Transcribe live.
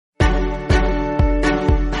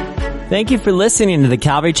Thank you for listening to the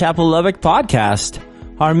Calvary Chapel Lubbock podcast.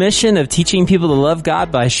 Our mission of teaching people to love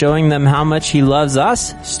God by showing them how much He loves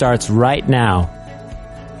us starts right now.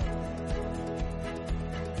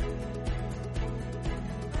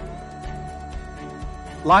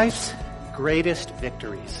 Life's greatest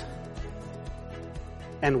victories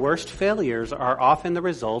and worst failures are often the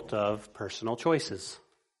result of personal choices.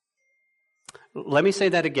 Let me say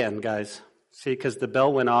that again, guys. See, because the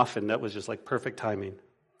bell went off and that was just like perfect timing.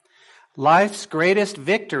 Life's greatest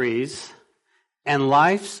victories and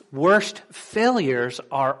life's worst failures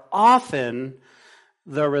are often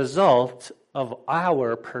the result of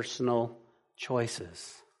our personal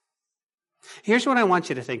choices. Here's what I want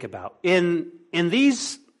you to think about. In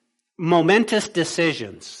these momentous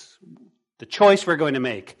decisions, the choice we're going to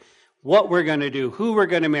make, what we're going to do, who we're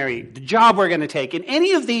going to marry, the job we're going to take, in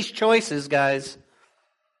any of these choices, guys,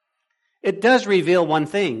 it does reveal one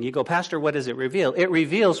thing. You go, Pastor, what does it reveal? It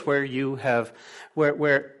reveals where you have,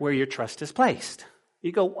 where your trust is placed.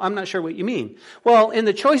 You go, I'm not sure what you mean. Well, in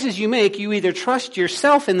the choices you make, you either trust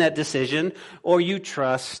yourself in that decision or you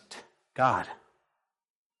trust God.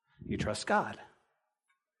 You trust God.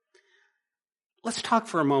 Let's talk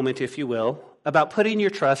for a moment, if you will, about putting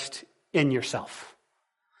your trust in yourself,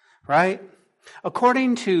 right?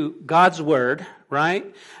 According to God's word,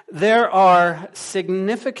 right, there are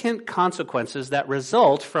significant consequences that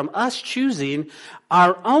result from us choosing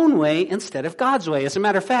our own way instead of God's way. As a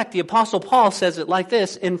matter of fact, the Apostle Paul says it like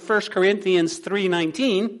this in 1 Corinthians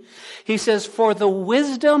 3:19. He says, "For the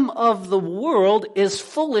wisdom of the world is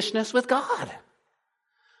foolishness with God."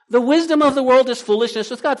 The wisdom of the world is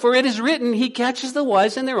foolishness with God. For it is written, He catches the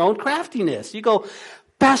wise in their own craftiness. You go,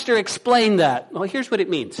 Pastor, explain that. Well, here's what it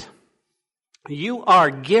means. You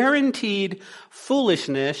are guaranteed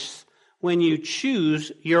foolishness when you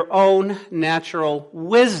choose your own natural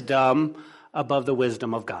wisdom above the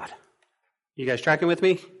wisdom of God. You guys tracking with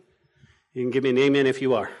me? You can give me an amen if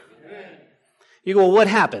you are. Amen. You go, well, what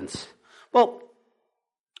happens? Well,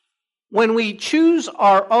 when we choose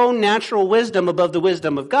our own natural wisdom above the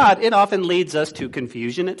wisdom of God, it often leads us to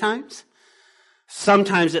confusion at times.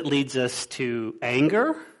 Sometimes it leads us to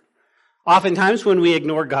anger. Oftentimes when we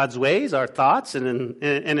ignore God's ways, our thoughts, and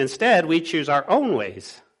instead we choose our own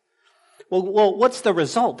ways. Well, what's the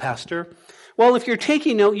result, Pastor? Well, if you're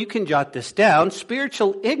taking note, you can jot this down.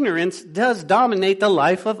 Spiritual ignorance does dominate the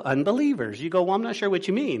life of unbelievers. You go, well, I'm not sure what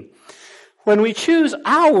you mean. When we choose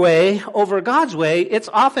our way over God's way, it's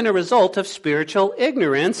often a result of spiritual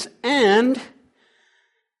ignorance, and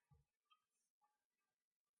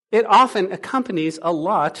it often accompanies a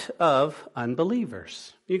lot of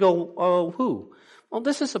unbelievers. You go, oh, who? Well,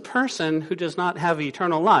 this is a person who does not have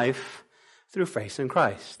eternal life through faith in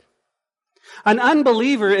Christ. An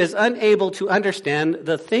unbeliever is unable to understand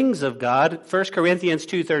the things of God. 1 Corinthians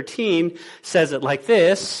 2:13 says it like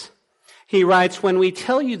this. He writes, when we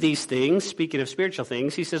tell you these things, speaking of spiritual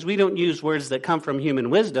things, he says, we don't use words that come from human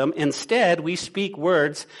wisdom. Instead, we speak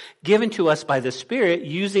words given to us by the Spirit,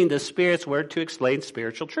 using the Spirit's word to explain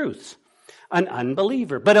spiritual truths. An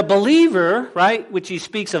unbeliever. But a believer, right, which he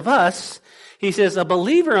speaks of us, he says a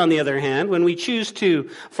believer, on the other hand, when we choose to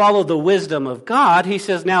follow the wisdom of God, he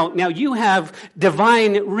says, now you have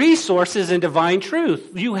divine resources and divine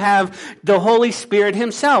truth. You have the Holy Spirit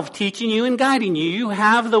Himself teaching you and guiding you. You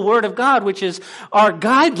have the Word of God, which is our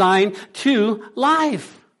guideline to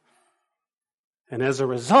life. And as a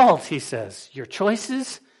result, he says, your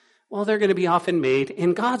choices, well, they're going to be often made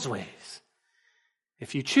in God's ways.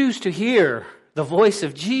 If you choose to hear the voice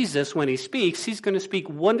of Jesus when He speaks, He's going to speak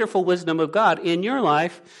wonderful wisdom of God in your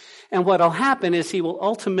life. And what will happen is He will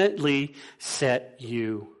ultimately set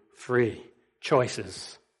you free.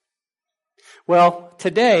 Choices. Well,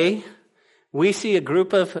 today we see a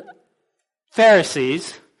group of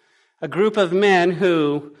Pharisees, a group of men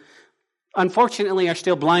who unfortunately are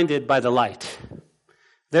still blinded by the light.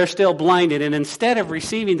 They're still blinded, and instead of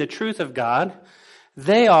receiving the truth of God,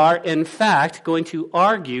 they are, in fact, going to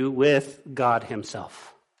argue with God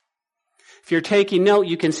Himself. If you're taking note,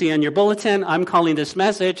 you can see on your bulletin, I'm calling this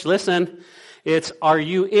message, listen, it's, are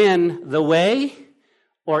you in the way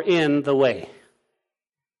or in the way?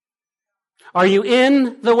 Are you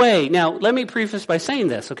in the way? Now, let me preface by saying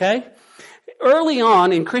this, okay? Early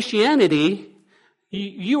on in Christianity,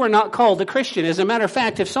 you are not called a Christian. As a matter of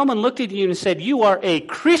fact, if someone looked at you and said, you are a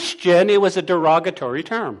Christian, it was a derogatory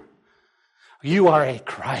term. You are a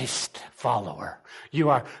Christ follower. You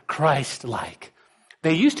are Christ-like.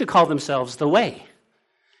 They used to call themselves the way.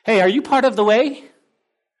 Hey, are you part of the way?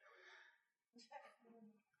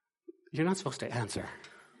 You're not supposed to answer.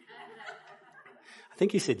 I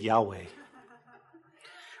think you said Yahweh.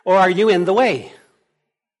 Or are you in the way?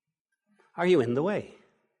 Are you in the way?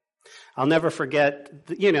 I'll never forget,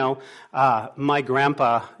 my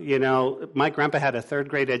grandpa, my grandpa had a third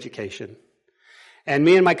grade education. And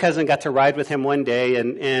me and my cousin got to ride with him one day,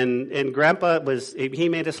 and Grandpa he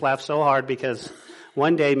made us laugh so hard because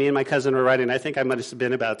one day me and my cousin were riding, I think I must have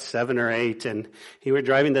been about 7 or 8, and he were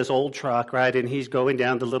driving this old truck, right, and he's going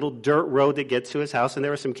down the little dirt road that gets to his house, and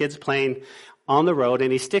there were some kids playing on the road,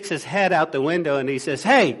 and he sticks his head out the window and he says,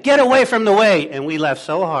 "Hey, get away from the way." And we laughed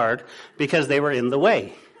so hard because they were in the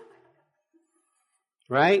way.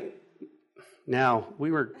 Right? Now, we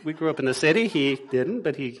grew up in the city. He didn't,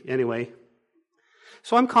 but anyway.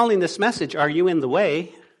 So I'm calling this message, are you in the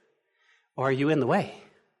way, or are you in the way?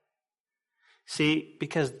 See,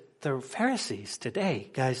 because the Pharisees today,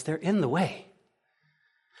 guys, they're in the way.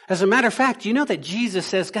 As a matter of fact, you know that Jesus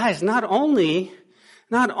says, guys, not only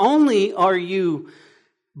are you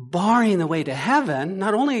barring the way to heaven,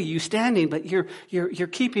 not only are you standing, but you're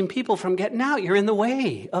keeping people from getting out. You're in the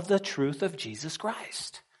way of the truth of Jesus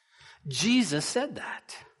Christ. Jesus said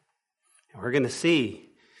that. And we're going to see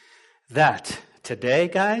that today,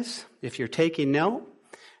 guys, if you're taking note,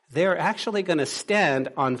 they're actually going to stand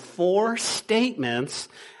on 4 statements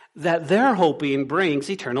that they're hoping brings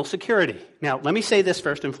eternal security. Now, let me say this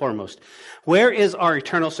first and foremost. Where is our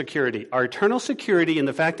eternal security? Our eternal security in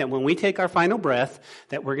the fact that when we take our final breath,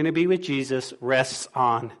 that we're going to be with Jesus, rests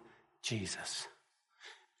on Jesus.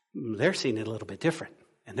 They're seeing it a little bit different.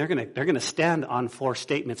 And they're going to stand on 4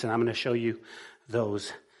 statements, and I'm going to show you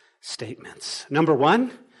those statements. Number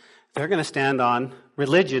 1, they're going to stand on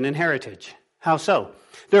religion and heritage. How so?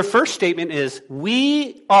 Their first statement is,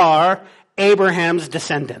 we are Abraham's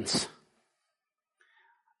descendants.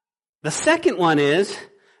 The second one is,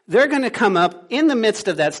 they're going to come up in the midst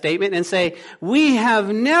of that statement and say, we have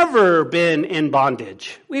never been in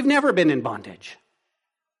bondage. We've never been in bondage.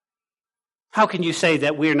 How can you say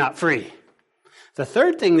that we're not free? The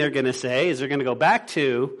third thing they're going to say is they're going to go back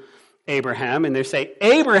to Abraham and they say,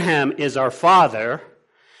 Abraham is our father.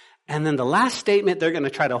 And then the last statement they're going to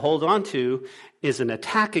try to hold on to is an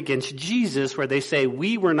attack against Jesus where they say,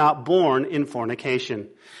 we were not born in fornication.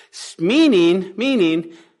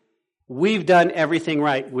 Meaning, we've done everything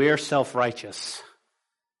right. We're self-righteous.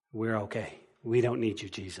 We're okay. We don't need you,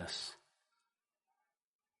 Jesus.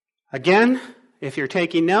 Again, if you're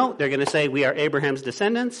taking note, they're going to say, we are Abraham's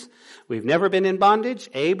descendants. We've never been in bondage.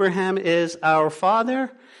 Abraham is our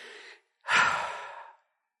father.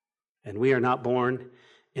 And we are not born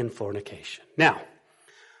in fornication. Now,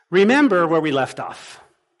 remember where we left off.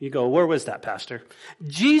 You go, where was that, Pastor?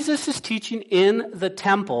 Jesus is teaching in the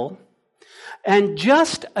temple, and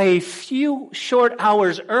just a few short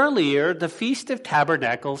hours earlier, the Feast of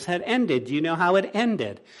Tabernacles had ended. Do you know how it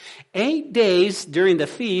ended? 8 days during the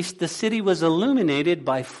feast, the city was illuminated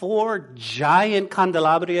by 4 giant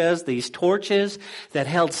candelabras, these torches that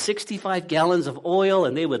held 65 gallons of oil,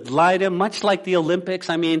 and they would light them, much like the Olympics,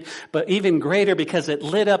 but even greater because it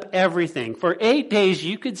lit up everything. For 8 days,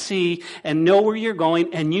 you could see and know where you're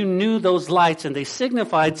going, and you knew those lights, and they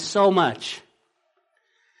signified so much.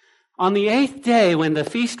 On the 8th day, when the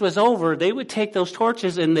feast was over, they would take those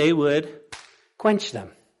torches and they would quench them.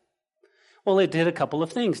 Well, it did a couple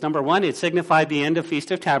of things. Number 1, it signified the end of Feast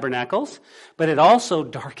of Tabernacles, but it also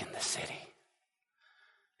darkened the city.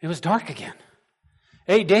 It was dark again.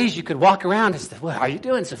 8 days you could walk around and say, what are you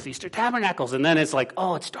doing? It's a Feast of Tabernacles. And then it's like,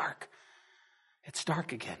 oh, it's dark. It's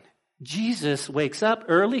dark again. Jesus wakes up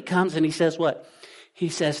early, comes, and he says what? He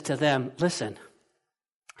says to them, listen,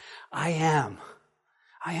 I am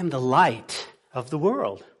the light of the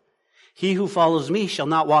world. He who follows me shall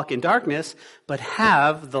not walk in darkness, but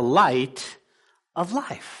have the light of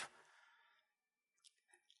life.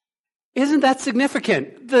 Isn't that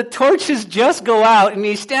significant? The torches just go out and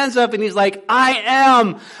he stands up and he's like, I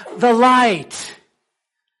am the light.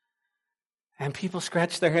 And people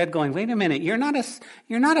scratch their head going, wait a minute, you're not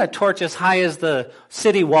a torch as high as the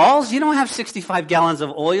city walls. You don't have 65 gallons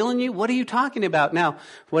of oil in you. What are you talking about? Now,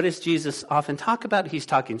 what does Jesus often talk about? He's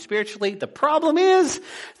talking spiritually. The problem is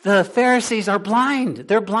the Pharisees are blind.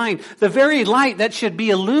 They're blind. The very light that should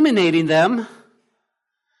be illuminating them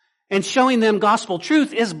and showing them gospel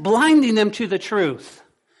truth is blinding them to the truth.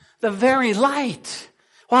 The very light.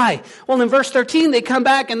 Why? Well, in verse 13, they come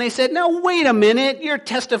back and they said, no, wait a minute. You're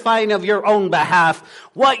testifying of your own behalf.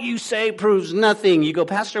 What you say proves nothing. You go,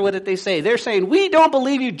 Pastor, what did they say? They're saying, we don't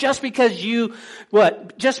believe you just because you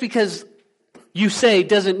say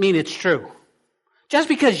doesn't mean it's true. Just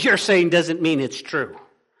because you're saying doesn't mean it's true.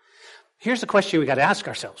 Here's the question we got to ask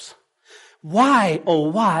ourselves. Why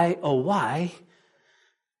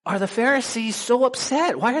are the Pharisees so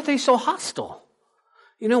upset? Why are they so hostile?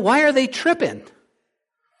 Why are they tripping?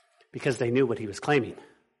 because they knew what he was claiming.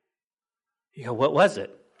 You go, what was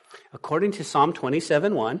it? According to Psalm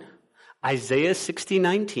 27:1, Isaiah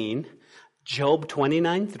 60:19, Job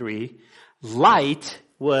 29:3, light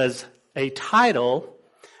was a title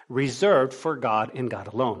reserved for God and God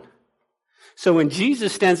alone. So when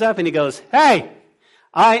Jesus stands up and he goes, hey,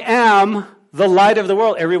 I am the light of the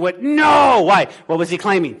world, everyone, no! Why? What was he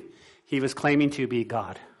claiming? He was claiming to be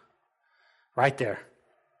God. Right there.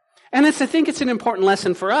 And I think it's an important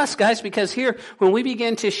lesson for us, guys, because here, when we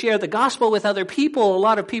begin to share the gospel with other people, a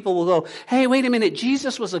lot of people will go, hey, wait a minute,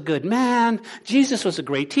 Jesus was a good man. Jesus was a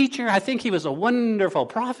great teacher. I think he was a wonderful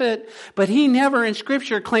prophet, but he never in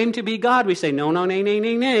Scripture claimed to be God. We say, no,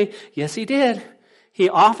 nay. Yes, he did. He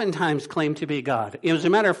oftentimes claimed to be God. As a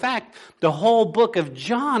matter of fact, the whole book of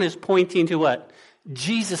John is pointing to what?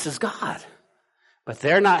 Jesus is God. But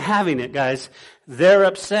they're not having it, guys. They're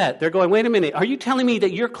upset. They're going, wait a minute, are you telling me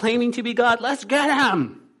that you're claiming to be God? Let's get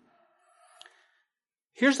him.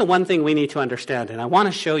 Here's the one thing we need to understand, and I want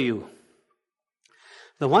to show you.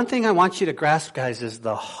 The one thing I want you to grasp, guys, is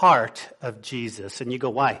the heart of Jesus. And you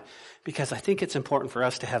go, why? Because I think it's important for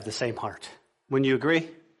us to have the same heart. Wouldn't you agree?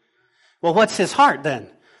 Well, what's his heart then?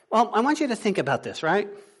 Well, I want you to think about this, right?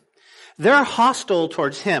 They're hostile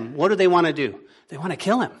towards him. What do they want to do? They want to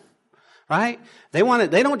kill him. Right? They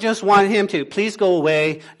don't just want him to, please go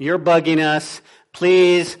away, you're bugging us,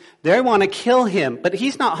 please. They want to kill him, but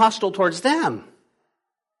he's not hostile towards them.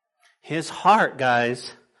 His heart,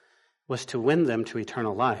 guys, was to win them to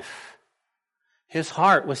eternal life. His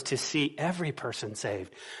heart was to see every person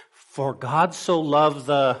saved. For God so loved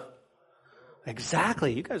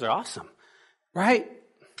Exactly, you guys are awesome. Right?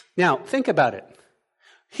 Now, think about it.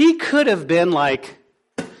 He could have been like,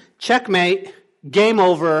 checkmate, game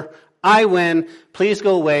over, I win. Please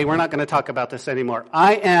go away. We're not going to talk about this anymore.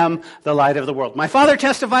 I am the light of the world. My Father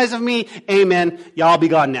testifies of me. Amen. Y'all be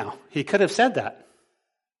gone now. He could have said that.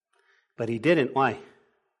 But he didn't. Why?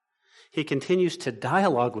 He continues to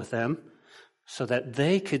dialogue with them so that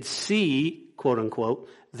they could see, quote unquote,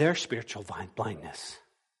 their spiritual blindness.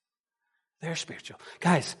 Their spiritual.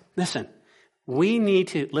 Guys, listen. We need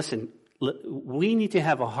to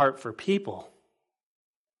have a heart for people.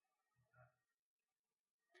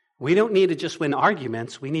 We don't need to just win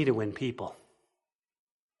arguments. We need to win people.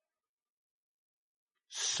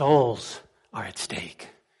 Souls are at stake.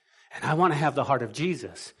 And I want to have the heart of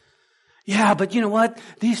Jesus. Yeah, but you know what?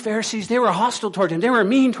 These Pharisees, they were hostile toward him. They were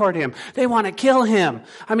mean toward him. They want to kill him.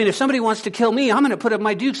 I mean, if somebody wants to kill me, I'm going to put up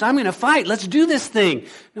my dukes. I'm going to fight. Let's do this thing.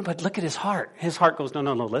 No, but look at his heart. His heart goes, no.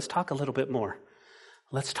 Let's talk a little bit more.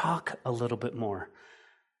 Let's talk a little bit more.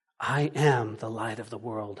 I am the light of the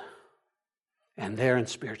world. And they're in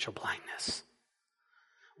spiritual blindness.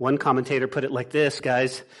 One commentator put it like this,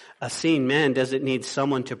 guys. A seeing man doesn't need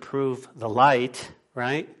someone to prove the light,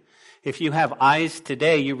 right? If you have eyes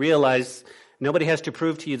today, you realize nobody has to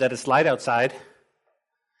prove to you that it's light outside.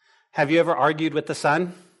 Have you ever argued with the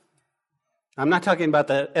sun? I'm not talking about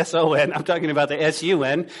the S-O-N. I'm talking about the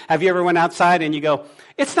S-U-N. Have you ever went outside and you go,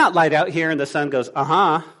 it's not light out here, and the sun goes,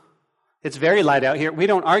 it's very light out here. We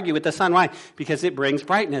don't argue with the sun. Why? Because it brings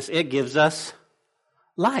brightness. It gives us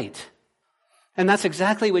light. And that's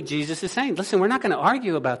exactly what Jesus is saying. Listen, we're not going to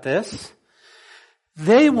argue about this.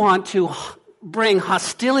 They want to bring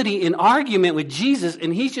hostility in argument with Jesus,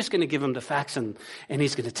 and he's just going to give them the facts, and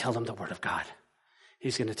he's going to tell them the Word of God.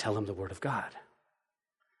 He's going to tell them the Word of God.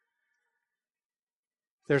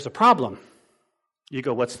 There's a problem. You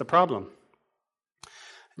go, what's the problem?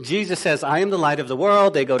 Jesus says, I am the light of the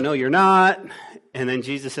world. They go, no, you're not. And then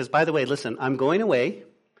Jesus says, by the way, listen, I'm going away.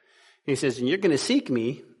 He says, and you're going to seek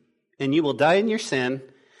me, and you will die in your sin.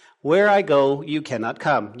 Where I go, you cannot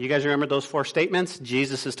come. You guys remember those 4 statements?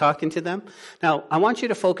 Jesus is talking to them. Now, I want you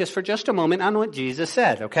to focus for just a moment on what Jesus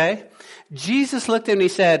said, okay? Jesus looked at him and he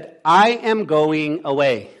said, I am going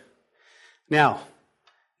away. Now,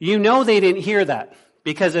 you know they didn't hear that.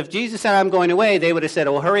 Because if Jesus said, I'm going away, they would have said,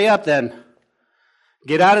 oh, hurry up then.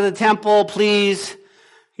 Get out of the temple, please.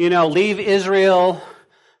 Leave Israel.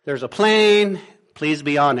 There's a plane. Please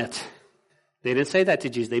be on it. They didn't say that to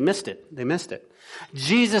Jesus. They missed it.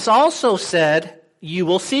 Jesus also said, you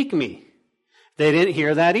will seek me. They didn't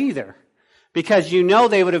hear that either. Because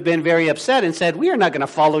they would have been very upset and said, we are not going to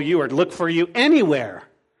follow you or look for you anywhere.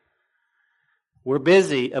 We're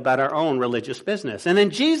busy about our own religious business. And then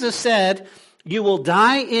Jesus said, you will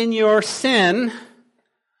die in your sin.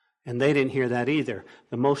 And they didn't hear that either.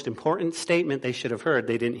 The most important statement they should have heard,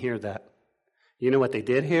 they didn't hear that. You know what they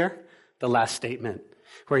did hear? The last statement,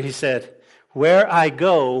 where he said, where I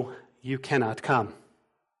go, you cannot come.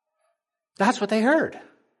 That's what they heard.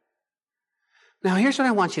 Now, here's what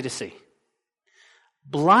I want you to see.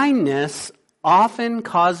 Blindness often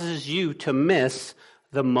causes you to miss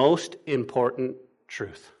the most important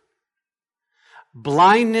truth.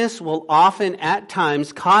 Blindness will often at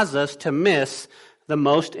times cause us to miss the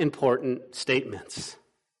most important statements.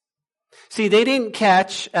 See, they didn't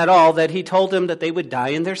catch at all that he told them that they would die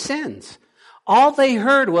in their sins. All they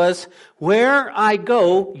heard was, where I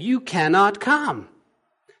go, you cannot come.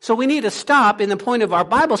 So we need to stop in the point of our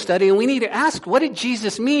Bible study and we need to ask, what did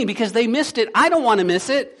Jesus mean? Because they missed it. I don't want to miss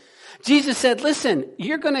it. Jesus said, listen,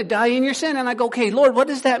 you're going to die in your sin. And I go, okay, Lord, what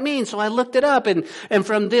does that mean? So I looked it up. And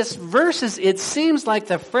from this verses, it seems like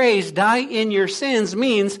the phrase die in your sins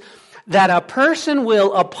means that a person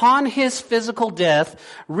will, upon his physical death,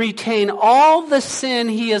 retain all the sin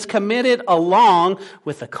he has committed along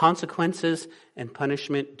with the consequences and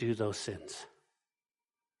punishment due those sins.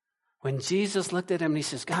 When Jesus looked at him and he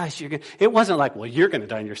says, guys, it wasn't like, well, you're going to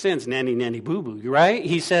die in your sins, nanny, nanny, boo-boo, right?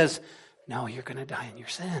 He says, no, you're going to die in your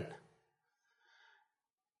sin.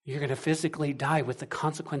 You're going to physically die with the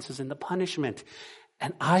consequences and the punishment.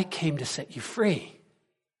 And I came to set you free.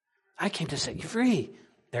 I came to set you free.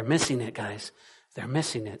 They're missing it, guys. They're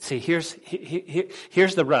missing it. See, here's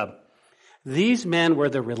the rub. These men were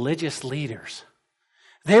the religious leaders.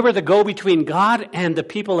 They were the go-between God and the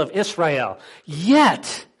people of Israel.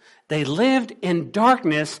 Yet, they lived in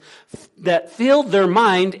darkness that filled their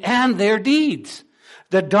mind and their deeds.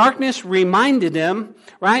 The darkness reminded them,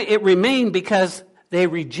 right? It remained because they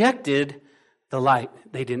rejected the light.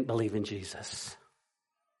 They didn't believe in Jesus.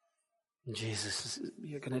 Jesus,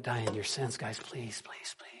 you're going to die in your sins, guys. Please,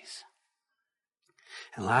 please, please.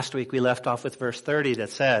 And last week we left off with verse 30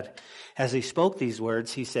 that said, as he spoke these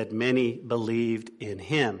words, he said, many believed in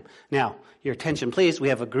him. Now, your attention, please. We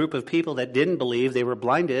have a group of people that didn't believe. They were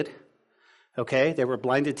blinded. Okay? They were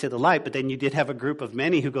blinded to the light. But then you did have a group of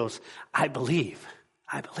many who goes, I believe.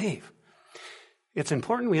 I believe. It's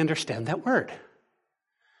important we understand that word.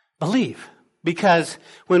 Believe. Because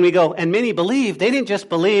when we go, and many believe, they didn't just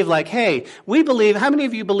believe like, hey, we believe, how many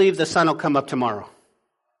of you believe the sun will come up tomorrow?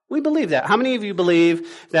 We believe that. How many of you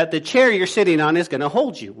believe that the chair you're sitting on is going to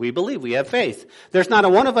hold you? We believe. We have faith. There's not a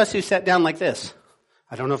one of us who sat down like this.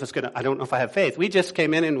 I don't know if I have faith. We just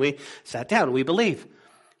came in and we sat down. We believe.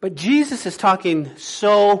 But Jesus is talking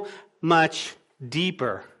so much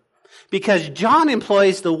deeper. Because John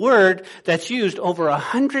employs the word that's used over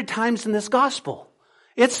 100 times in this gospel.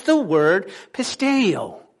 It's the word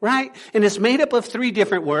pisteo, right? And it's made up of 3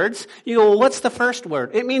 different words. You go, well, what's the first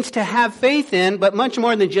word? It means to have faith in, but much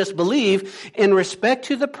more than just believe, in respect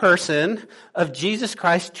to the person of Jesus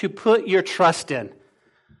Christ, to put your trust in.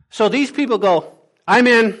 So these people go, I'm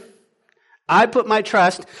in. I put my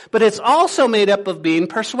trust. But it's also made up of being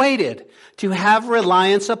persuaded, to have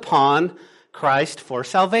reliance upon Christ for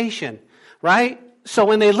salvation, right? So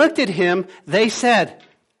when they looked at him, they said,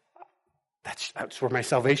 that's where my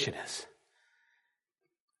salvation is.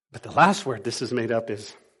 But the last word this is made up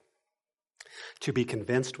is to be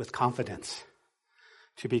convinced with confidence.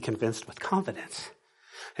 To be convinced with confidence.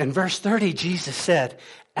 In verse 30, Jesus said,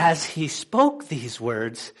 as he spoke these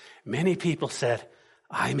words, many people said,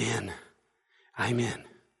 I'm in. I'm in.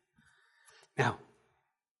 Now,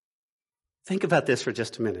 think about this for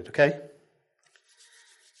just a minute, okay?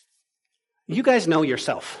 You guys know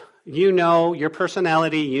yourself. You know your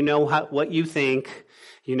personality. You know what you think.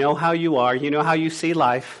 You know how you are. You know how you see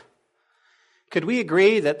life. Could we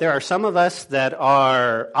agree that there are some of us that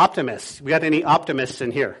are optimists? We got any optimists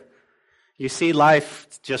in here? You see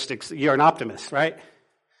life you're an optimist, right?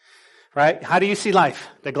 Right? How do you see life?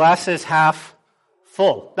 The glass is half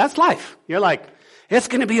full. That's life. You're like, it's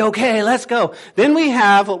going to be okay. Let's go. Then we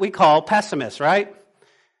have what we call pessimists, right?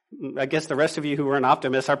 I guess the rest of you who are an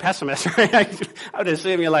optimist are pessimists, right? I would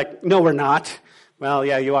assume you're like, no, we're not. Well,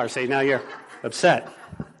 yeah, you are. See, now you're upset.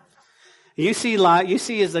 You see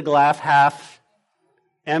is the glass half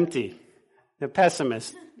empty. The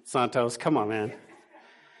pessimist, Santos, come on, man.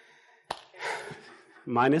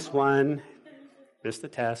 -1, missed the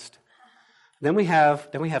test. Then we have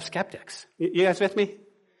skeptics. You guys with me?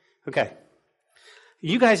 Okay.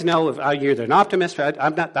 You guys know if you're either an optimist or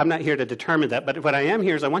I'm not here to determine that, but what I am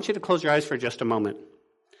here is I want you to close your eyes for just a moment.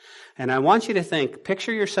 And I want you to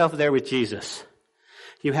picture yourself there with Jesus.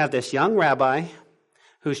 You have this young rabbi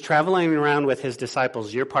who's traveling around with his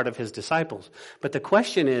disciples. You're part of his disciples. But the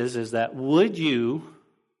question is that would you,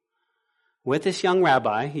 with this young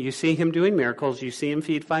rabbi, you see him doing miracles, you see him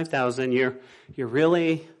feed 5,000, you're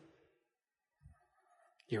really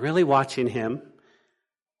watching him.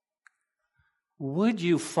 Would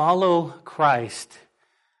you follow Christ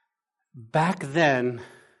back then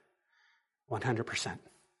 100%?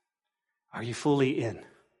 Are you fully in?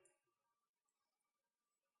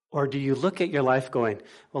 Or do you look at your life going,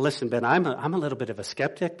 well, listen, Ben, I'm a little bit of a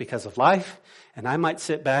skeptic because of life, and I might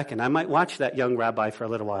sit back and I might watch that young rabbi for a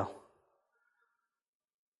little while.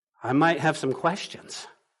 I might have some questions.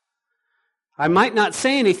 I might not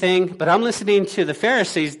say anything, but I'm listening to the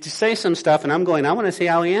Pharisees to say some stuff, and I'm going, I want to see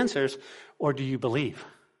how he answers. Or do you believe?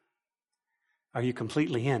 Are you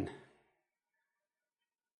completely in?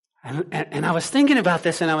 And I was thinking about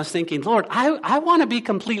this, and I was thinking, Lord, I want to be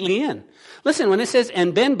completely in. Listen, when it says,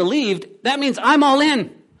 and Ben believed, that means I'm all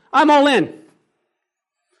in. I'm all in.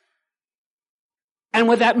 And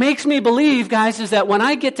what that makes me believe, guys, is that when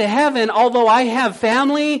I get to heaven, although I have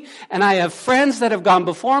family and I have friends that have gone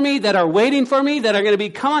before me, that are waiting for me, that are going to be,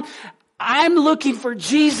 come on, I'm looking for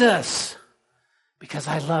Jesus because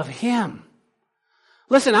I love him.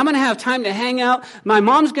 Listen, I'm going to have time to hang out. My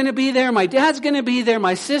mom's going to be there. My dad's going to be there.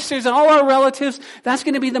 My sisters, all our relatives. That's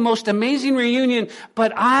going to be the most amazing reunion.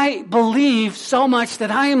 But I believe so much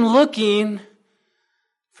that I am looking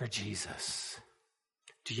for Jesus.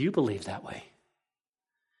 Do you believe that way?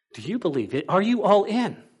 Do you believe it? Are you all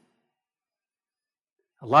in?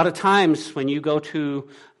 A lot of times when you go to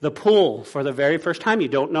the pool for the very first time, you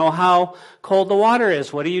don't know how cold the water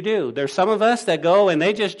is. What do? There's some of us that go and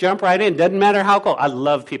they just jump right in. Doesn't matter how cold. I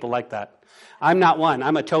love people like that. I'm not one.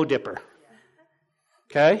 I'm a toe dipper.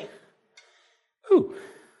 Okay? Ooh,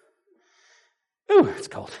 it's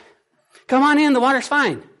cold. Come on in. The water's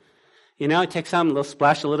fine. You know, it takes some, a little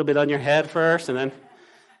splash a little bit on your head first, and then,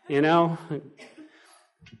 you know.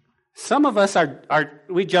 Some of us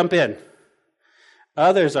we jump in.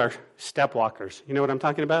 Others are step walkers. You know what I'm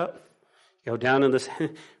talking about? Go down in this,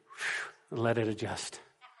 let it adjust.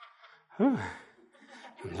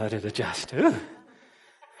 Let it adjust.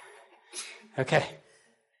 Okay.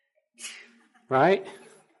 Right?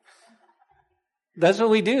 That's what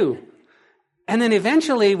we do. And then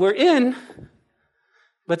eventually we're in,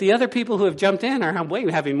 but the other people who have jumped in are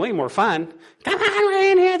having way more fun. Come on,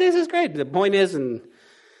 we're in here. This is great. The point is, and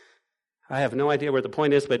I have no idea where the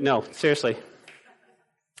point is, but no, seriously.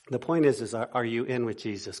 The point is are you in with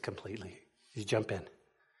Jesus completely? You jump in.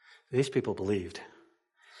 These people believed.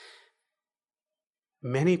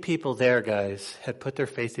 Many people there, guys, had put their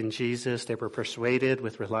faith in Jesus. They were persuaded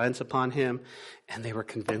with reliance upon him, and they were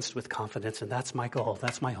convinced with confidence. And that's my goal.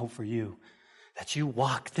 That's my hope for you, that you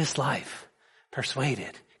walk this life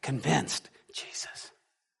persuaded, convinced. Jesus.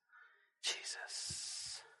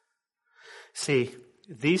 See,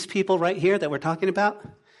 these people right here that we're talking about,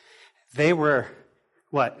 they were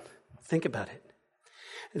what? Think about it.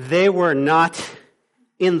 They were not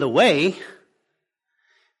in the way,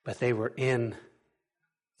 but they were in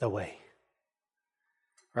the way.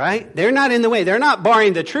 Right? They're not in the way. They're not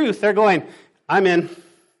barring the truth. They're going, I'm in.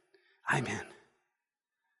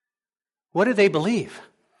 What did they believe?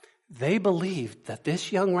 They believed that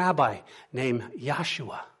this young rabbi named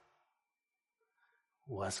Yeshua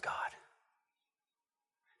was God.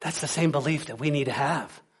 That's the same belief that we need to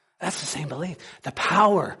have. That's the same belief. The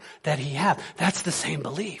power that he had, that's the same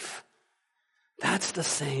belief. That's the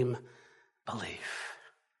same belief.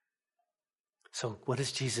 So what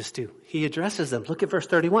does Jesus do? He addresses them. Look at verse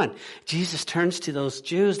 31. Jesus turns to those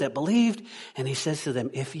Jews that believed, and he says to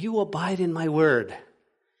them, if you abide in my word,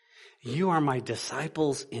 you are my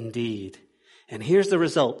disciples indeed. And here's the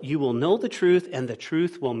result. You will know the truth, and the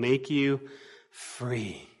truth will make you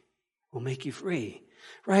free. Will make you free.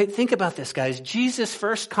 Right? Think about this, guys. Jesus'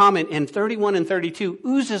 first comment in 31 and 32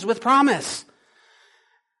 oozes with promise.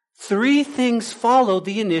 3 things follow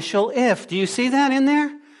the initial if. Do you see that in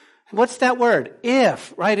there? What's that word?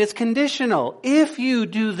 If, right? It's conditional. If you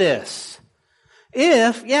do this.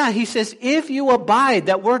 He says, if you abide.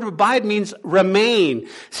 That word abide means remain,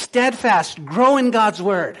 steadfast, grow in God's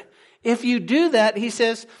word. If you do that, he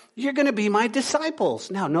says, you're going to be my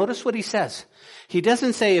disciples. Now, notice what he says. He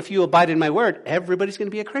doesn't say, if you abide in my word, everybody's going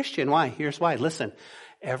to be a Christian. Why? Here's why. Listen,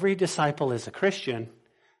 every disciple is a Christian,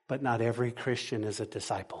 but not every Christian is a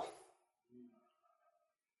disciple.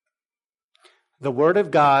 The word of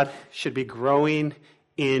God should be growing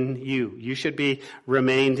in you. You should be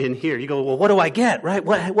remained in here. You go, well, what do I get, right?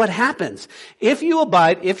 What happens? If you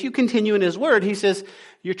abide, if you continue in his word, he says,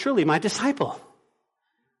 you're truly my disciple.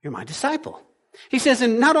 You're my disciple. He says,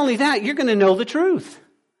 and not only that, you're going to know the truth.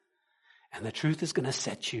 And the truth is going to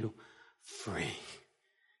set you free.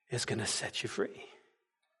 It's going to set you free.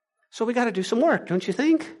 So we got to do some work, don't you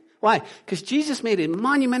think? Why? Because Jesus made a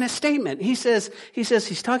monumental statement. He says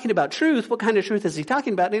he's talking about truth. What kind of truth is he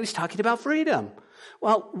talking about? And he's talking about freedom.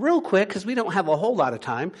 Well, real quick, because we don't have a whole lot of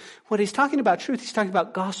time, when he's talking about truth, he's talking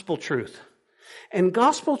about gospel truth. And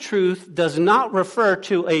gospel truth does not refer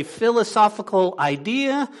to a philosophical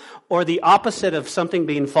idea or the opposite of something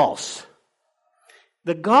being false.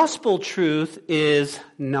 The gospel truth is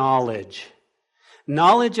knowledge.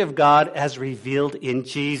 Knowledge of God as revealed in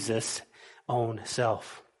Jesus' own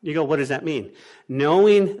self. You go, what does that mean?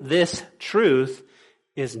 Knowing this truth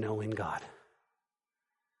is knowing God.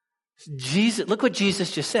 Jesus, look what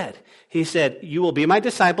Jesus just said. He said, you will be my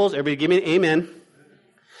disciples. Everybody give me an amen.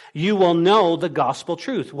 You will know the gospel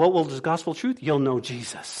truth. What will the gospel truth? You'll know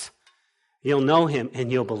Jesus. You'll know him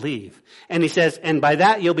and you'll believe. And he says, and by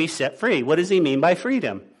that you'll be set free. What does he mean by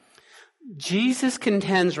freedom? Jesus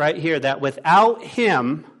contends right here that without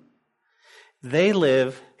him, they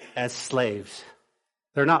live as slaves.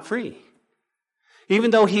 They're not free.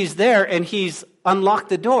 Even though he's there and he's unlocked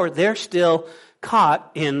the door, they're still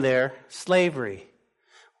caught in their slavery.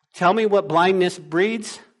 Tell me what blindness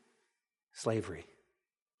breeds? Slavery.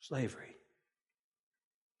 Slavery.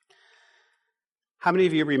 How many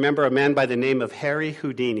of you remember a man by the name of Harry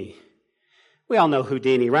Houdini? We all know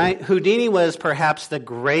Houdini, right? Houdini was perhaps the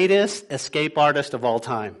greatest escape artist of all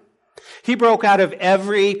time. He broke out of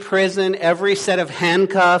every prison, every set of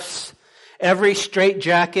handcuffs, every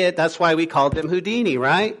straitjacket. That's why we called him Houdini,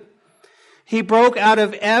 right? He broke out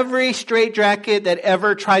of every straitjacket that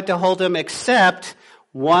ever tried to hold him except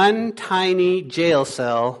one tiny jail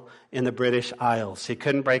cell in the British Isles. He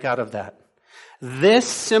couldn't break out of that. This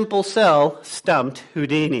simple cell stumped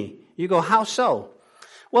Houdini. You go, how so?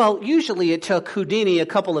 Well, usually it took Houdini a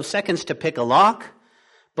couple of seconds to pick a lock,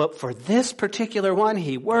 but for this particular one,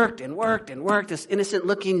 he worked and worked and worked this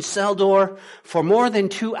innocent-looking cell door for more than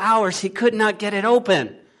 2 hours. He could not get it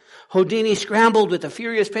open. Houdini scrambled with a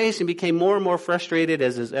furious pace and became more and more frustrated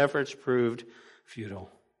as his efforts proved futile.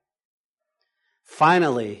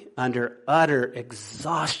 Finally, under utter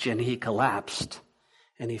exhaustion, he collapsed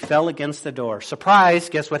and he fell against the door. Surprise,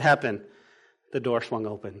 guess what happened? The door swung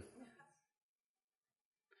open.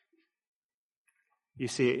 You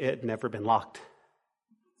see, it had never been locked.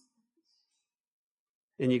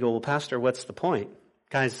 And you go, well, Pastor, what's the point?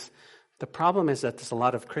 Guys, the problem is that there's a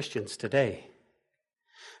lot of Christians today.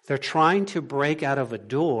 They're trying to break out of a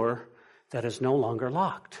door that is no longer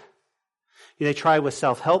locked. They try with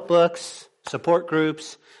self-help books, support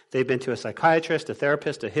groups. They've been to a psychiatrist, a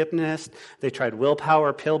therapist, a hypnotist. They tried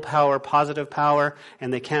willpower, pill power, positive power,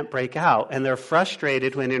 and they can't break out. And they're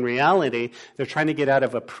frustrated when in reality, they're trying to get out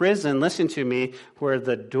of a prison, listen to me, where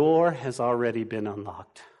the door has already been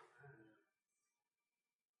unlocked.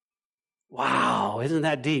 Wow, isn't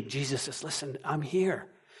that deep? Jesus says, listen, I'm here.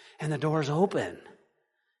 And the door's open.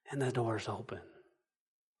 And the door's open.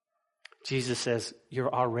 Jesus says,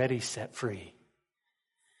 you're already set free.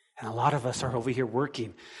 And a lot of us are over here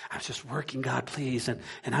working. I'm just working, God, please. And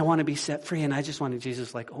I want to be set free. And I just wanted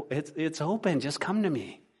Jesus like, oh, it's open. Just come to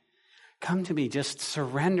me. Come to me. Just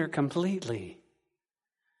surrender completely.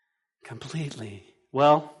 Completely.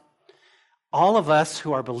 Well, all of us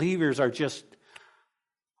who are believers are just,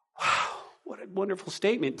 wow, what a wonderful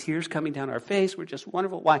statement. Tears coming down our face. We're just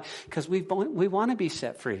wonderful. Why? Because we want to be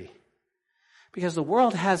set free. Because the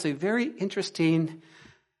world has a very interesting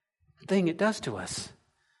thing it does to us.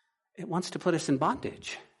 It wants to put us in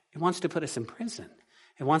bondage. It wants to put us in prison.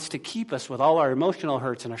 It wants to keep us with all our emotional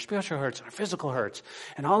hurts and our spiritual hurts and our physical hurts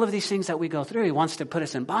and all of these things that we go through. He wants to put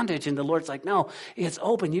us in bondage, and the Lord's like, no, it's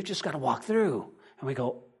open. You just got to walk through. And we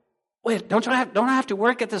go, wait, don't I have to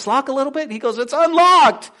work at this lock a little bit? And he goes, it's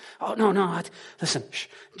unlocked. Oh, no. Listen,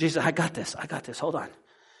 Jesus, I got this. Hold on.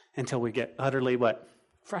 Until we get utterly what?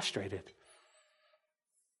 Frustrated.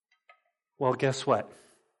 Well, guess what?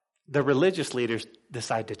 The religious leaders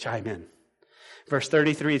decide to chime in. Verse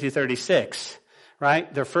 33 through 36,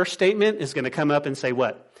 right? Their first statement is going to come up and say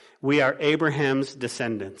what? We are Abraham's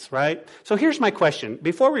descendants, right? So here's my question.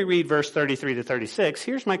 Before we read verse 33 to 36,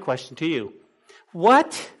 here's my question to you.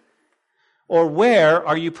 What or where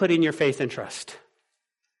are you putting your faith and trust?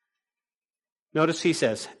 Notice he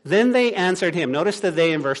says, then they answered him. Notice the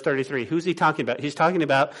they in verse 33. Who's he talking about? He's talking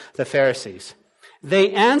about the Pharisees.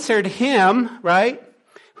 They answered him, right?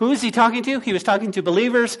 Who is he talking to? He was talking to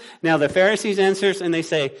believers. Now the Pharisees answers and they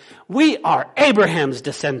say, we are Abraham's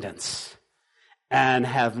descendants and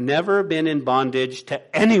have never been in bondage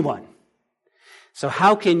to anyone. So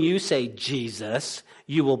how can you say, Jesus,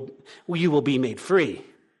 you will be made free?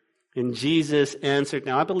 And Jesus answered.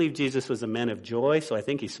 Now I believe Jesus was a man of joy, so I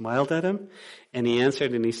think he smiled at him. And he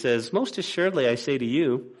answered and he says, most assuredly I say to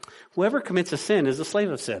you, whoever commits a sin is a slave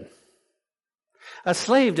of sin. A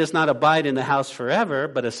slave does not abide in the house forever,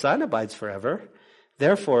 but a son abides forever.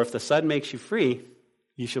 Therefore, if the Son makes you free,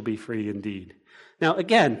 you shall be free indeed. Now,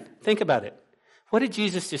 again, think about it. What did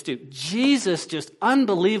Jesus just do? Jesus just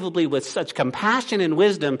unbelievably, with such compassion and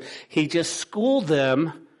wisdom, he just schooled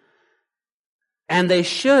them. And they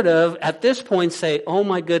should have, at this point, say, oh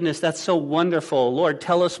my goodness, that's so wonderful. Lord,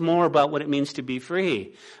 tell us more about what it means to be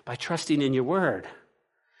free by trusting in your word.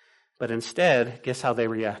 But instead, guess how they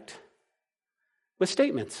react? With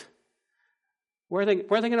statements. Where are they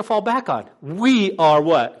going to fall back on? We are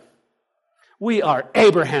what? We are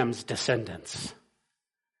Abraham's descendants.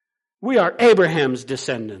 We are Abraham's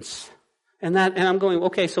descendants. And I'm going,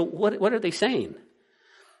 okay, so what are they saying?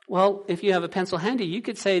 Well, if you have a pencil handy, you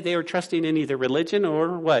could say they were trusting in either religion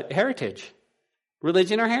or what? Heritage.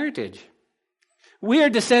 Religion or heritage. We are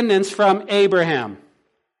descendants from Abraham.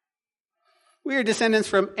 We are descendants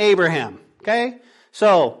from Abraham. Okay?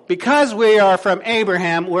 So, because we are from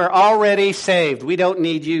Abraham, we're already saved. We don't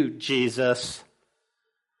need you, Jesus.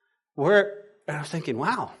 I was thinking,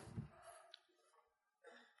 wow.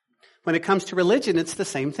 When it comes to religion, it's the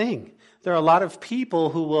same thing. There are a lot of people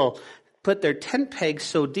who will put their tent pegs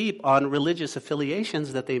so deep on religious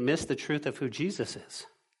affiliations that they miss the truth of who Jesus is.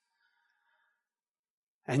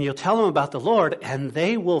 And you'll tell them about the Lord, and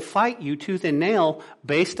they will fight you tooth and nail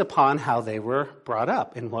based upon how they were brought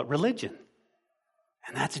up, in what religion.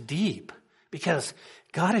 And that's deep, because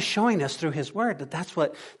God is showing us through his word that that's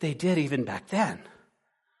what they did even back then.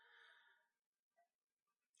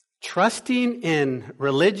 Trusting in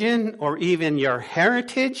religion or even your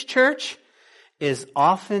heritage, church, is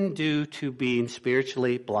often due to being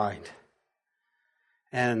spiritually blind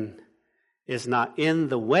and is not in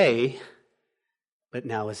the way, but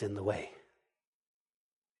now is in the way.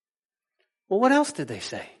 Well, what else did they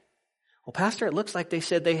say? Well, Pastor, it looks like they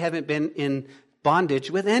said they haven't been in bondage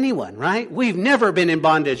with anyone, right? We've never been in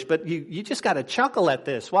bondage, but you just got to chuckle at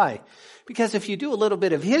this. Why? Because if you do a little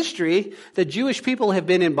bit of history, the Jewish people have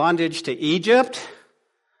been in bondage to Egypt,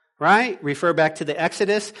 right? Refer back to the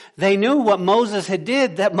Exodus. They knew what Moses had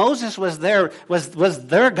did, that Moses was their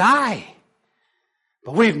guy.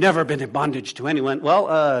 But we've never been in bondage to anyone.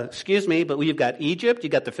 Well, excuse me, but you've got Egypt, you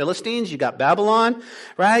got the Philistines, you got Babylon,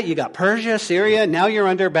 right? You got Persia, Syria. Now you're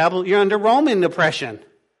under Roman oppression.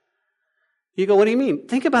 You go, what do you mean?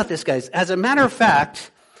 Think about this, guys. As a matter of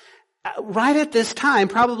fact, right at this time,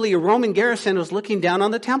 probably a Roman garrison was looking down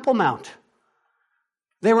on the Temple Mount.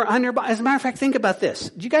 They were under, as a matter of fact, think about this.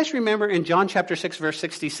 Do you guys remember in John chapter 6, verse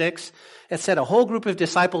 66, it said a whole group of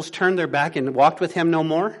disciples turned their back and walked with him no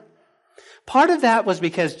more? Part of that was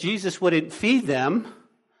because Jesus wouldn't feed them,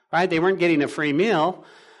 right? They weren't getting a free meal.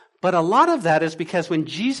 But a lot of that is because when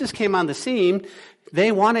Jesus came on the scene,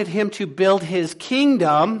 they wanted him to build his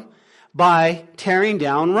kingdom by tearing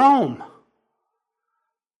down Rome.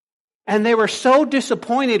 And they were so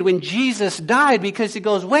disappointed when Jesus died because he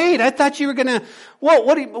goes, wait, I thought you were going to,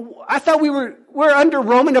 I thought we're under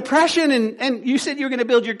Roman oppression and you said you were going to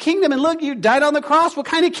build your kingdom and look, you died on the cross. What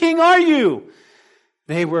kind of king are you?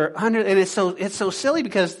 They were under, and it's so silly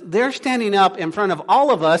because they're standing up in front of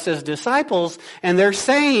all of us as disciples and they're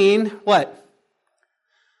saying, what?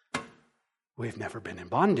 We've never been in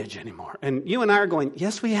bondage anymore. And you and I are going,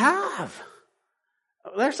 yes, we have.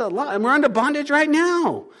 There's a lot, and we're under bondage right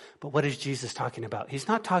now. But what is Jesus talking about? He's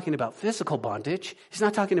not talking about physical bondage. He's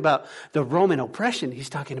not talking about the Roman oppression. He's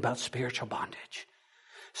talking about spiritual bondage.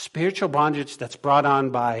 Spiritual bondage that's brought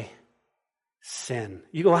on by sin.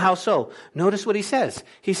 You go, how so? Notice what he says.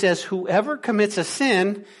 He says, whoever commits a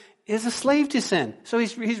sin is a slave to sin. So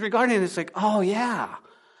he's regarding it as like, oh yeah.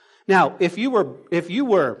 Now, if you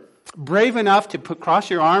were brave enough to cross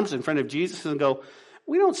your arms in front of Jesus and go,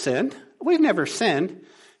 we don't sin. We've never sinned.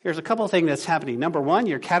 Here's a couple of things that's happening. Number one,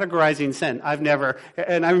 you're categorizing sin.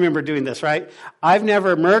 And I remember doing this, right? I've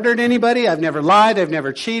never murdered anybody. I've never lied. I've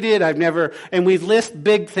never cheated. and we've listed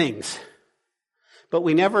big things. But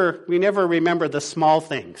we never remember the small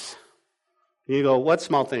things. You go, what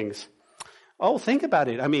small things? Oh, think about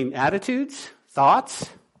it. I mean, attitudes, thoughts.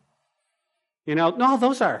 No,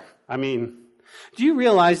 those are, do you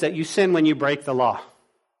realize that you sin when you break the law?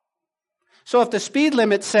 So if the speed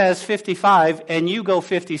limit says 55 and you go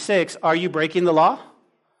 56, are you breaking the law?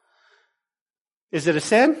 Is it a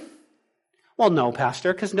sin? Well, no,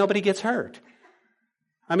 Pastor, because nobody gets hurt.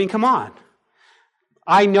 Come on.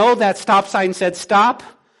 I know that stop sign said stop,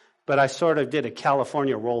 but I sort of did a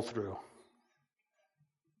California roll through.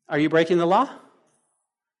 Are you breaking the law?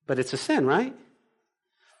 But it's a sin, right?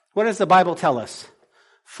 What does the Bible tell us?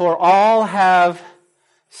 For all have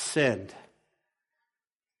sinned.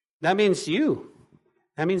 That means you.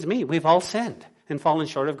 That means me. We've all sinned and fallen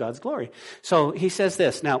short of God's glory. So he says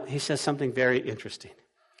this. Now, he says something very interesting.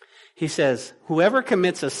 He says, whoever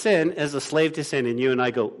commits a sin is a slave to sin, and you and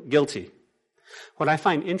I go, guilty. What I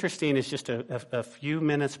find interesting is just a few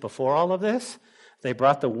minutes before all of this, they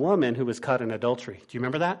brought the woman who was caught in adultery. Do you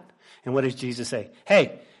remember that? And what does Jesus say?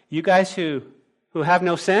 Hey, you guys who have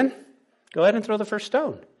no sin, go ahead and throw the first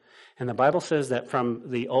stone. And the Bible says that from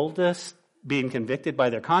the oldest being convicted by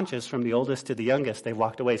their conscience, from the oldest to the youngest, they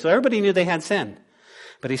walked away. So everybody knew they had sin.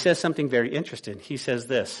 But he says something very interesting. He says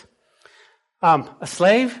this, a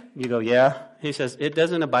slave? You go, yeah. He says, it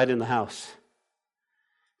doesn't abide in the house.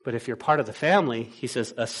 But if you're part of the family, he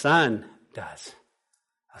says, a son does.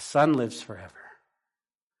 A son lives forever.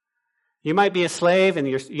 You might be a slave and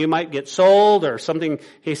you might get sold or something.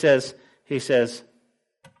 He says,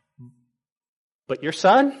 but your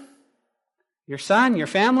son, your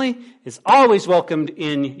family is always welcomed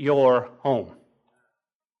in your home.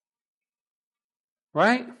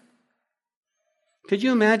 Right? Could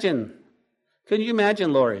you imagine,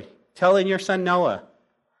 Lori, telling your son Noah,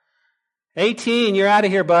 18, you're out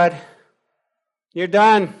of here, bud. You're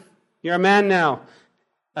done. You're a man now.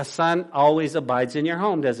 A son always abides in your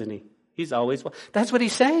home, doesn't he? He's always, that's what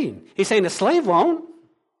he's saying. He's saying a slave won't.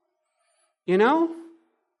 You know?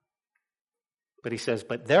 But he says,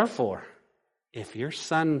 but therefore, if your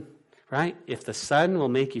son, right, if the son will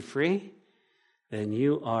make you free, then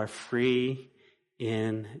you are free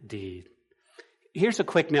indeed. Here's a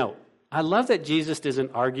quick note. I love that Jesus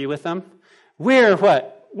doesn't argue with them. We're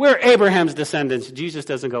what? We're Abraham's descendants. Jesus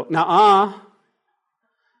doesn't go, nuh-uh.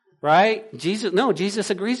 Right? Jesus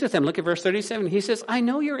agrees with them. Look at verse 37. He says, I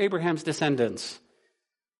know you're Abraham's descendants.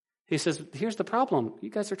 He says, here's the problem.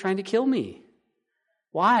 You guys are trying to kill me.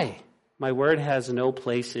 Why? My word has no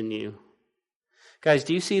place in you. Guys,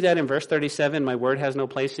 do you see that in verse 37? My word has no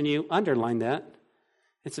place in you. Underline that.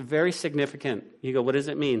 It's very significant. You go, what does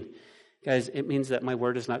it mean? Guys, it means that my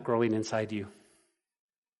word is not growing inside you.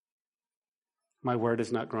 My word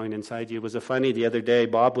is not growing inside you. It was funny the other day,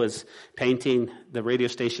 Bob was painting the radio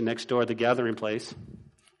station next door, the gathering place,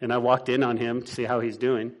 and I walked in on him to see how he's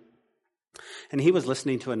doing, and he was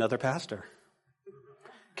listening to another pastor.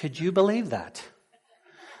 Could you believe that?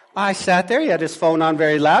 I sat there, he had his phone on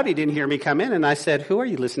very loud, he didn't hear me come in, and I said, who are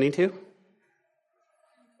you listening to?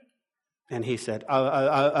 And he said,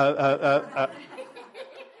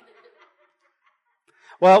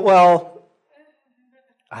 Well,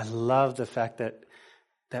 I love the fact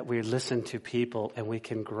that we listen to people and we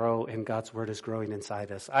can grow and God's word is growing inside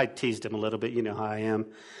us. I teased him a little bit, you know how I am,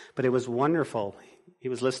 but it was wonderful. He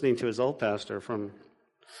was listening to his old pastor from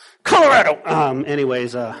Colorado.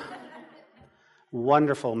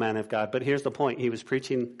 Wonderful man of God. But here's the point. He was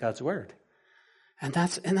preaching God's word. And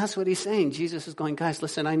that's what he's saying. Jesus is going, guys,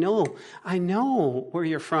 listen, I know where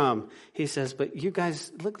you're from. He says, but you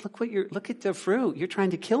guys, look at the fruit. You're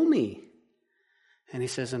trying to kill me. And he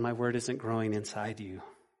says, and my word isn't growing inside you.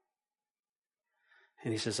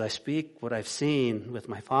 And he says, I speak what I've seen with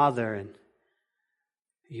my Father, and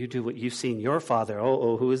you do what you've seen your father.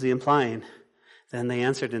 Who is he implying? Then they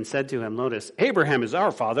answered and said to him, notice, Abraham is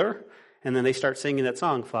our father. And then they start singing that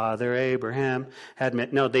song, Father Abraham had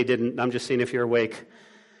met. No, they didn't. I'm just seeing if you're awake.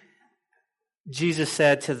 Jesus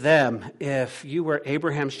said to them, if you were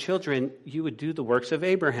Abraham's children, you would do the works of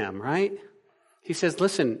Abraham, right? He says,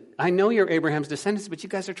 listen, I know you're Abraham's descendants, but you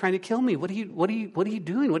guys are trying to kill me. What are you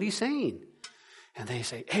doing? What are you saying? And they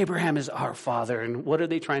say, Abraham is our father. And what are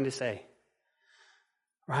they trying to say?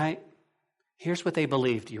 Right? Here's what they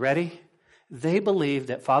believed. You ready? They believed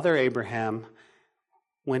that Father Abraham,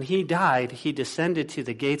 when he died, he descended to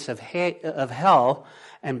the gates of hell,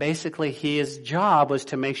 and basically his job was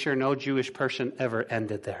to make sure no Jewish person ever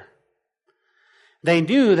ended there. They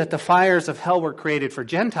knew that the fires of hell were created for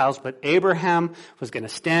Gentiles, but Abraham was going to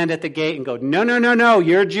stand at the gate and go, no,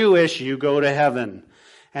 you're Jewish, you go to heaven.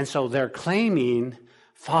 And so they're claiming,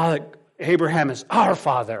 Father Abraham is our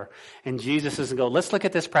father. And Jesus is going to go, let's look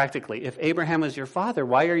at this practically. If Abraham was your father,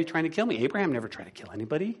 why are you trying to kill me? Abraham never tried to kill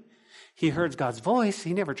anybody. He heard God's voice.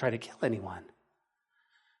 He never tried to kill anyone.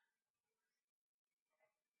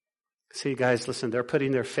 See, guys, listen, they're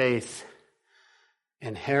putting their faith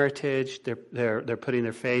in heritage. They're putting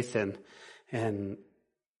their faith in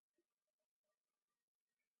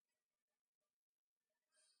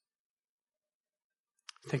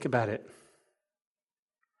think about it.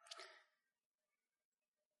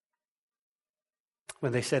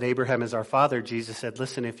 When they said Abraham is our father, Jesus said,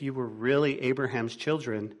 listen, if you were really Abraham's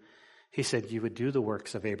children, he said you would do the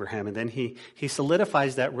works of Abraham. And then he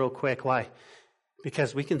solidifies that real quick. Why?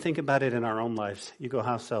 Because we can think about it in our own lives. You go,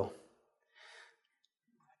 how so?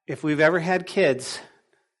 If we've ever had kids,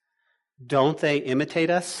 don't they imitate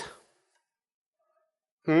us?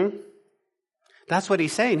 That's what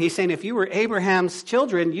he's saying. He's saying if you were Abraham's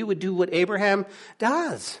children, you would do what Abraham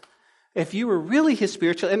does. If you were really his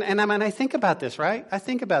spiritual, and I mean, I think about this, right? I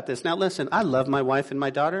think about this. Now listen, I love my wife and my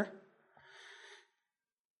daughter.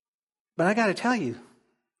 But I got to tell you,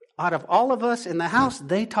 out of all of us in the house,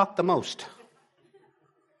 they talk the most.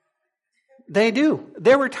 They do.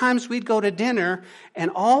 There were times we'd go to dinner,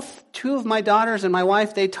 and all two of my daughters and my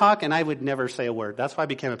wife, they'd talk, and I would never say a word. That's why I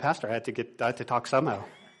became a pastor. I had to talk somehow.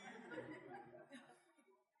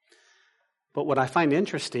 But what I find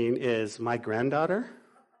interesting is my granddaughter,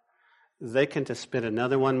 they can just spit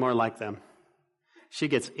another one more like them. She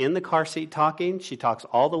gets in the car seat talking. She talks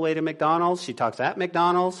all the way to McDonald's. She talks at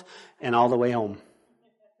McDonald's and all the way home.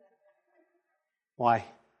 Why?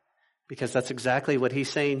 Because that's exactly what he's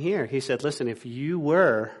saying here. He said, listen, if you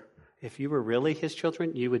were really his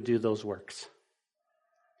children, you would do those works.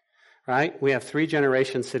 Right? We have 3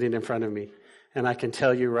 generations sitting in front of me. And I can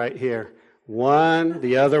tell you right here, one,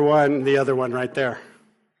 the other one right there.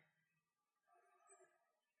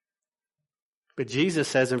 But Jesus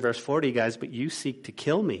says in verse 40, guys, but you seek to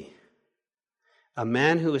kill me, a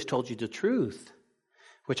man who has told you the truth,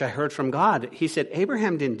 which I heard from God. He said,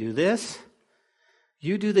 Abraham didn't do this.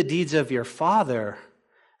 You do the deeds of your father.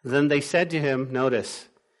 Then they said to him, notice,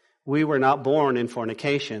 we were not born in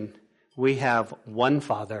fornication. We have one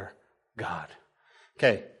Father, God.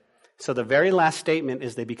 Okay, so the very last statement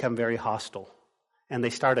is they become very hostile. And they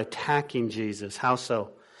start attacking Jesus. How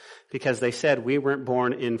so? Because they said, we weren't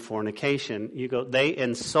born in fornication. They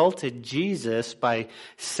insulted Jesus by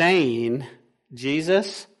saying,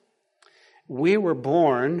 Jesus, we were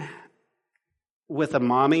born with a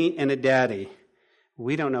mommy and a daddy.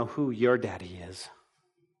 We don't know who your daddy is.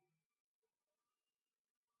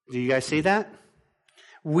 Do you guys see that?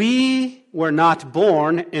 We were not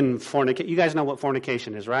born in fornication. You guys know what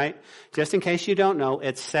fornication is, right? Just in case you don't know,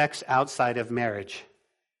 it's sex outside of marriage.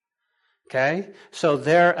 Okay? So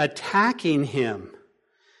they're attacking him.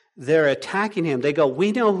 They go,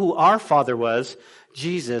 we know who our father was.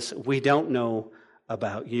 Jesus, we don't know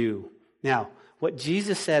about you. Now, what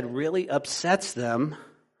Jesus said really upsets them.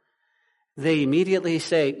 They immediately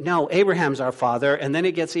say, no, Abraham's our father. And then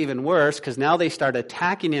it gets even worse because now they start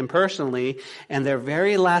attacking him personally. And their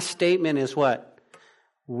very last statement is what?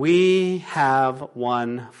 We have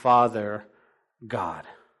one Father, God.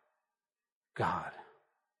 God.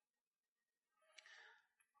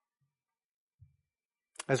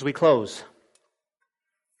 As we close,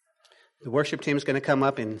 the worship team is going to come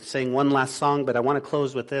up and sing one last song, but I want to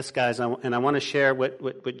close with this, guys, and I want to share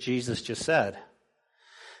what Jesus just said.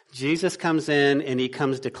 Jesus comes in and he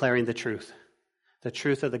comes declaring the truth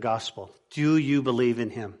of the gospel. Do you believe in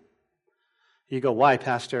him? You go, why,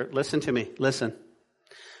 Pastor? Listen to me. Listen.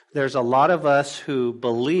 There's a lot of us who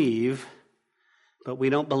believe, but we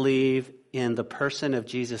don't believe in the person of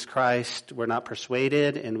Jesus Christ. We're not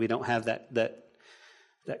persuaded, and we don't have that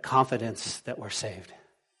confidence that we're saved.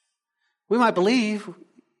 We might believe,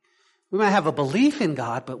 we might have a belief in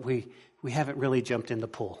God, but we haven't really jumped in the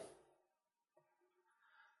pool.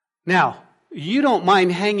 Now, you don't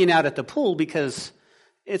mind hanging out at the pool because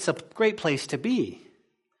it's a great place to be.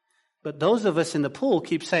 But those of us in the pool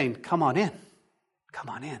keep saying, come on in. Come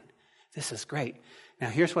on in. This is great. Now,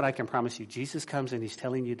 here's what I can promise you. Jesus comes and he's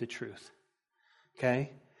telling you the truth.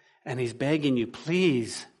 Okay? And he's begging you,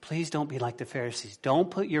 please don't be like the Pharisees.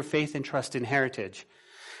 Don't put your faith and trust in heritage.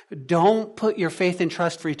 Don't put your faith and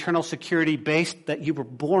trust for eternal security based that you were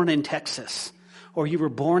born in Texas or you were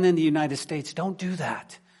born in the United States. Don't do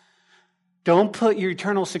that. Don't put your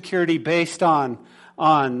eternal security based on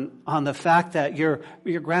the fact that your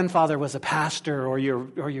grandfather was a pastor or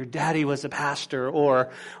your daddy was a pastor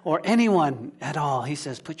or anyone at all. He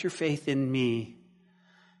says, put your faith in me.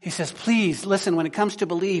 He says, please, listen, when it comes to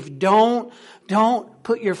belief, don't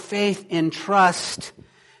put your faith in trust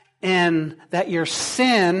in that your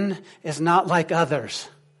sin is not like others.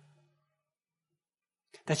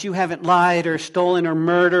 That you haven't lied or stolen or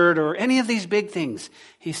murdered or any of these big things.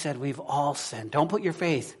 He said, we've all sinned. Don't put your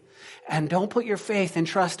faith. And don't put your faith and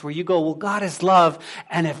trust where you go, well, God is love.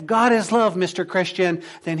 And if God is love, Mr. Christian,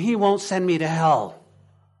 then he won't send me to hell.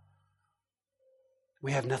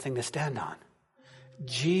 We have nothing to stand on.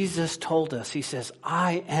 Jesus told us, he says,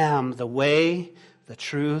 I am the way, the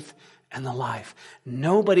truth, and the life.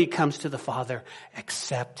 Nobody comes to the Father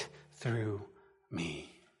except through me.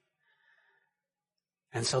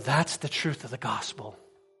 And so that's the truth of the gospel.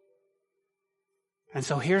 And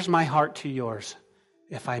so here's my heart to yours,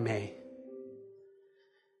 if I may.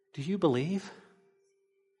 Do you believe?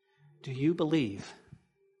 Do you believe?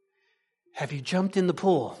 Have you jumped in the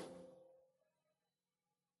pool?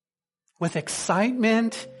 With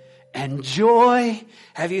excitement and joy,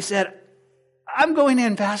 have you said, I'm going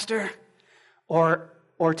in, Pastor? Or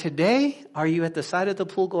Or today, are you at the side of the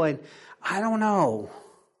pool going, I don't know.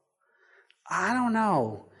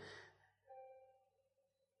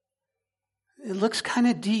 It looks kind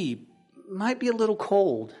of deep. Might be a little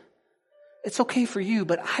cold. It's okay for you,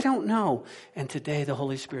 but I don't know. And today the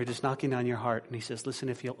Holy Spirit is knocking on your heart and he says, listen,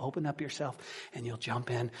 if you'll open up yourself and you'll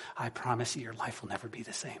jump in, I promise you your life will never be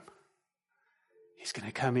the same. He's going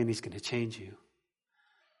to come in, he's going to change you.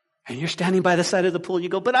 And you're standing by the side of the pool and you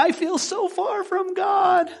go, but I feel so far from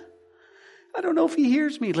God. I don't know if he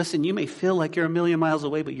hears me. Listen, you may feel like you're a million miles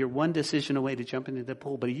away, but you're one decision away to jump into the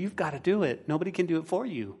pool. But you've got to do it. Nobody can do it for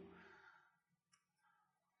you.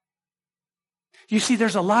 You see,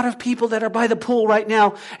 there's a lot of people that are by the pool right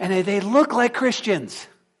now, and they look like Christians.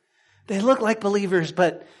 They look like believers,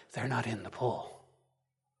 but they're not in the pool.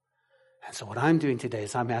 And so what I'm doing today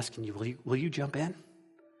is I'm asking you, will you jump in?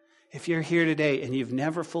 If you're here today and you've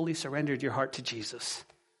never fully surrendered your heart to Jesus,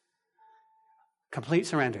 complete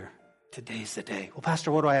surrender, today's the day. Well, Pastor,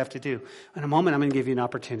 what do I have to do? In a moment, I'm going to give you an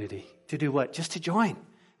opportunity to do what? Just to join.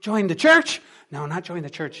 Join the church? No, not join the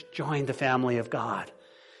church. Join the family of God.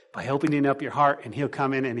 By opening up your heart, and he'll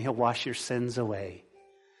come in and he'll wash your sins away.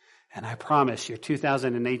 And I promise your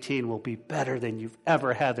 2018 will be better than you've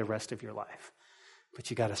ever had the rest of your life. But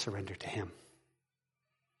you got to surrender to him.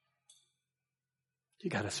 You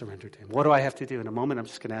got to surrender to him. What do I have to do? In a moment, I'm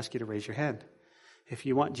just going to ask you to raise your hand. If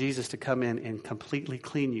you want Jesus to come in and completely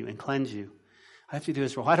clean you and cleanse you, I have to do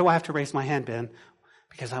is, well, why do I have to raise my hand, Ben?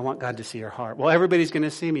 Because I want God to see your heart. Well, everybody's going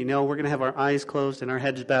to see me. No, we're going to have our eyes closed and our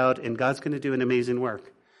heads bowed, and God's going to do an amazing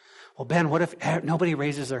work. Well, Ben, what if nobody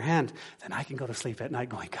raises their hand? Then I can go to sleep at night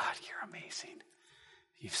going, God, you're amazing.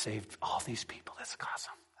 You've saved all these people. That's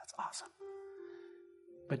awesome. That's awesome.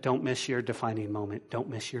 But don't miss your defining moment. Don't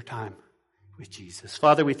miss your time with Jesus.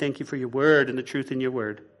 Father, we thank you for your word and the truth in your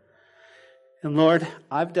word. And Lord,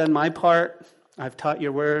 I've done my part. I've taught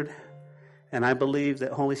your word. And I believe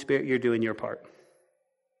that, Holy Spirit, you're doing your part.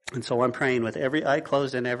 And so I'm praying with every eye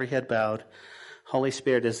closed and every head bowed. Holy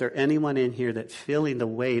Spirit, is there anyone in here that's feeling the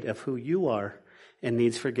weight of who you are and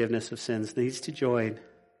needs forgiveness of sins, needs to join?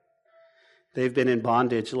 They've been in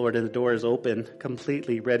bondage, Lord, and the door is open,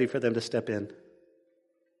 completely ready for them to step in.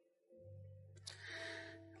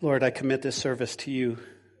 Lord, I commit this service to you.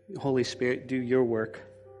 Holy Spirit, do your work.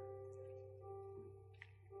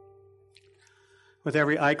 With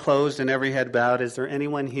every eye closed and every head bowed, is there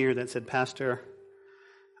anyone here that said, Pastor,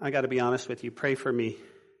 I got to be honest with you, pray for me.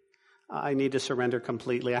 I need to surrender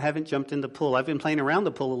completely. I haven't jumped in the pool. I've been playing around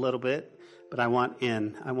the pool a little bit, but I want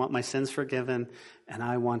in. I want my sins forgiven, and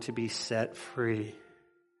I want to be set free.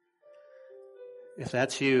 If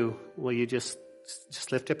that's you, will you just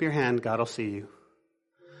lift up your hand? God will see you.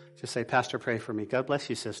 Just say, Pastor, pray for me. God bless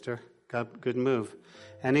you, sister. God, good move.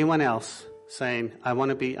 Anyone else saying, I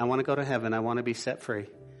want to go to heaven. I want to be set free.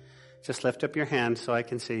 Just lift up your hand so I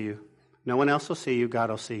can see you. No one else will see you. God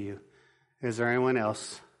will see you. Is there anyone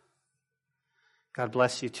else? God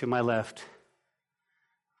bless you to my left.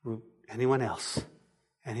 Anyone else?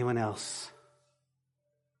 Anyone else?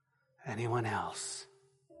 Anyone else?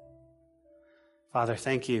 Father,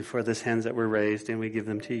 thank you for these hands that were raised, and we give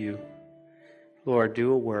them to you. Lord,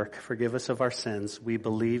 do a work. Forgive us of our sins. We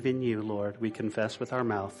believe in you, Lord. We confess with our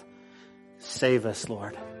mouth. Save us,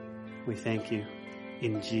 Lord. We thank you.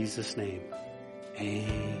 In Jesus' name,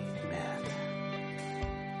 amen.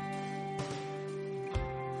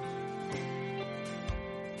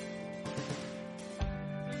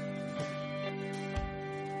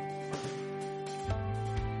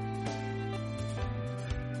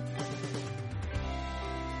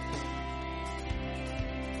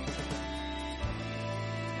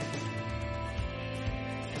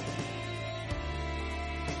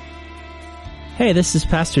 Hey, this is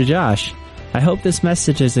Pastor Josh. I hope this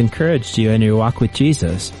message has encouraged you in your walk with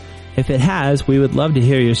Jesus. If it has, we would love to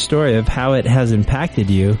hear your story of how it has impacted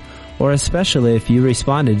you, or especially if you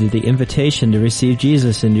responded to the invitation to receive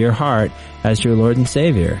Jesus into your heart as your Lord and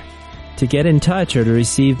Savior. To get in touch or to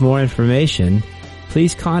receive more information,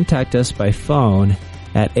 please contact us by phone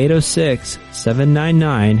at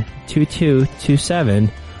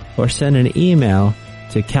 806-799-2227 or send an email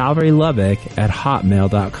to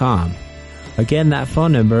calvarylubbock@hotmail.com. Again, that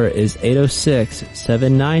phone number is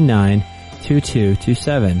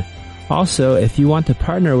 806-799-2227. Also, if you want to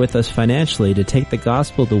partner with us financially to take the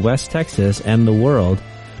gospel to West Texas and the world,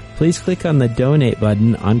 please click on the donate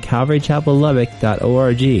button on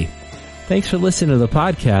calvarychapellubbock.org. Thanks for listening to the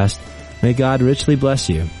podcast. May God richly bless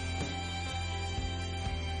you.